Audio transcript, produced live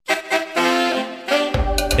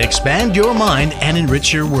Expand your mind and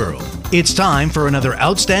enrich your world. It's time for another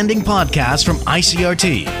outstanding podcast from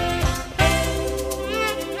ICRT.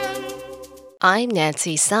 I'm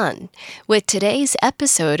Nancy Sun with today's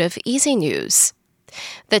episode of Easy News.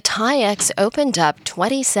 The TAIEX opened up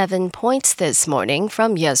 27 points this morning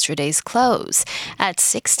from yesterday's close at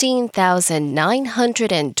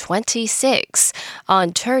 16,926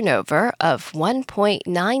 on turnover of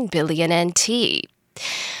 1.9 billion NT.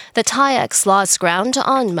 The TAIEX lost ground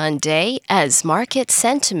on Monday as market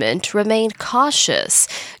sentiment remained cautious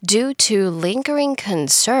due to lingering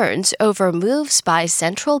concerns over moves by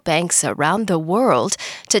central banks around the world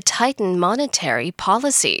to tighten monetary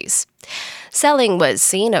policies. Selling was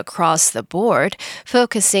seen across the board,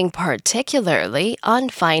 focusing particularly on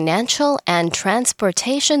financial and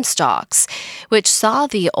transportation stocks, which saw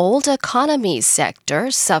the old economy sector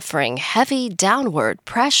suffering heavy downward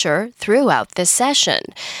pressure throughout the session,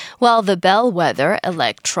 while the bellwether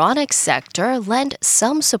electronics sector lent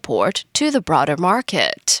some support to the broader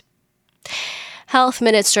market. Health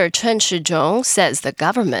Minister Chen Shizhong says the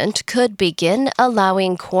government could begin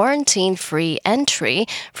allowing quarantine-free entry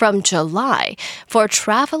from July for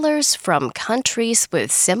travelers from countries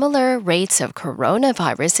with similar rates of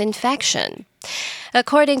coronavirus infection.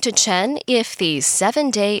 According to Chen, if the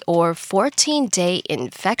 7-day or 14-day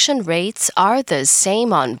infection rates are the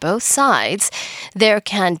same on both sides, there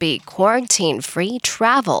can be quarantine-free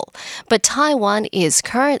travel, but Taiwan is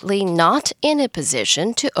currently not in a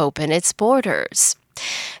position to open its borders.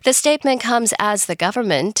 The statement comes as the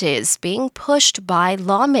government is being pushed by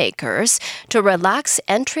lawmakers to relax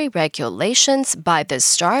entry regulations by the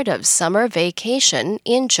start of summer vacation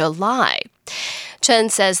in July. Chen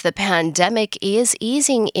says the pandemic is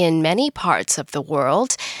easing in many parts of the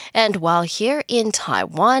world, and while here in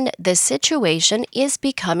Taiwan the situation is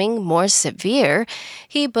becoming more severe,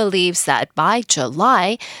 he believes that by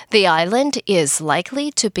July, the island is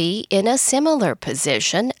likely to be in a similar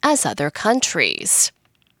position as other countries.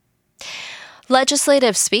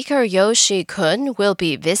 Legislative Speaker Yeo Shi-kun will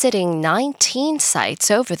be visiting 19 sites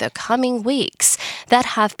over the coming weeks that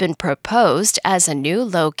have been proposed as a new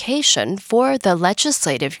location for the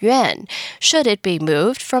Legislative Yuan, should it be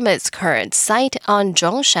moved from its current site on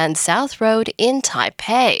Zhongshan South Road in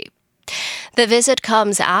Taipei. The visit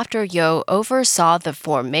comes after Yeo oversaw the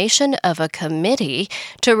formation of a committee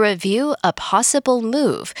to review a possible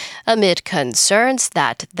move amid concerns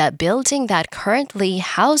that the building that currently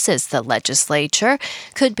houses the legislature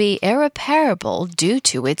could be irreparable due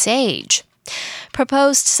to its age.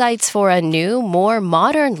 Proposed sites for a new, more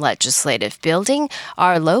modern legislative building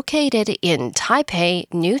are located in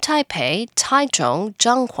Taipei, New Taipei, Taichung,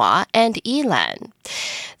 Zhenghua, and Yilan.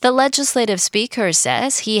 The legislative speaker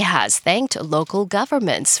says he has thanked local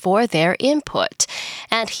governments for their input,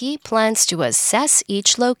 and he plans to assess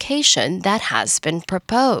each location that has been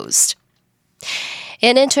proposed.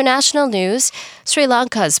 In international news, Sri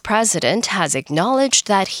Lanka's president has acknowledged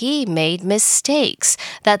that he made mistakes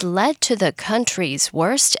that led to the country's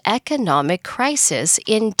worst economic crisis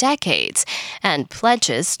in decades and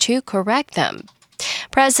pledges to correct them.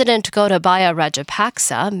 President Gotabaya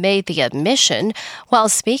Rajapaksa made the admission while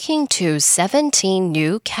speaking to 17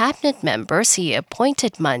 new cabinet members he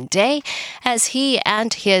appointed Monday as he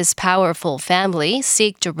and his powerful family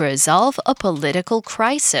seek to resolve a political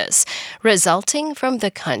crisis resulting from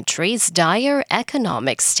the country's dire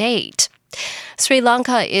economic state. Sri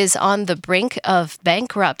Lanka is on the brink of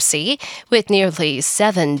bankruptcy, with nearly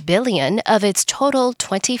 7 billion of its total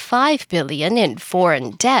 25 billion in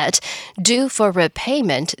foreign debt due for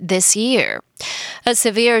repayment this year. A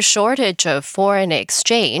severe shortage of foreign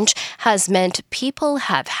exchange has meant people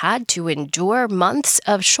have had to endure months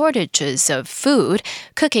of shortages of food,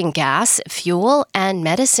 cooking gas, fuel, and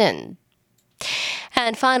medicine.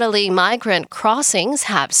 And finally, migrant crossings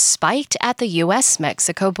have spiked at the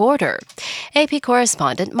U.S.-Mexico border. AP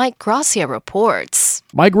correspondent Mike Gracia reports.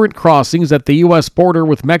 Migrant crossings at the U.S. border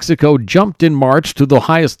with Mexico jumped in March to the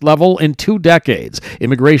highest level in 2 decades.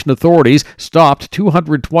 Immigration authorities stopped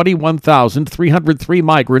 221,303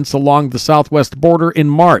 migrants along the southwest border in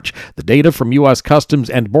March. The data from U.S. Customs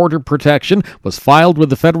and Border Protection was filed with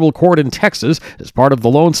the federal court in Texas as part of the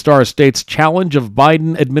Lone Star State's challenge of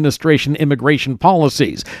Biden administration immigration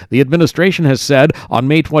policies. The administration has said on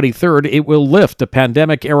May 23rd it will lift a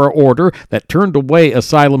pandemic-era order that turned away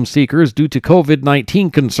asylum seekers due to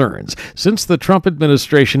COVID-19 concerns. Since the Trump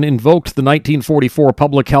administration invoked the 1944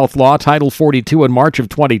 Public Health Law, Title 42, in March of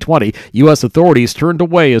 2020, U.S. authorities turned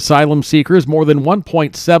away asylum seekers more than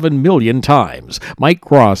 1.7 million times. Mike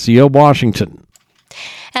Gracia, Washington.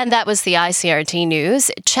 And that was the ICRT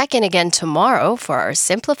news. Check in again tomorrow for our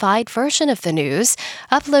simplified version of the news,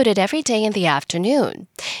 uploaded every day in the afternoon.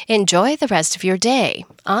 Enjoy the rest of your day.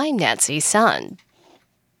 I'm Nancy Sun.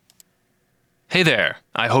 Hey there.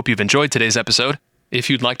 I hope you've enjoyed today's episode. If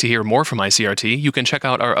you'd like to hear more from ICRT, you can check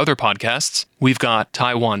out our other podcasts. We've got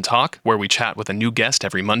Taiwan Talk, where we chat with a new guest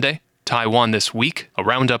every Monday, Taiwan This Week, a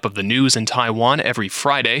roundup of the news in Taiwan every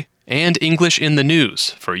Friday, and English in the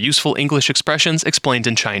News, for useful English expressions explained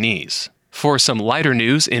in Chinese. For some lighter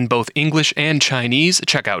news in both English and Chinese,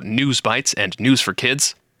 check out News Bites and News for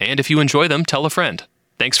Kids. And if you enjoy them, tell a friend.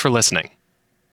 Thanks for listening.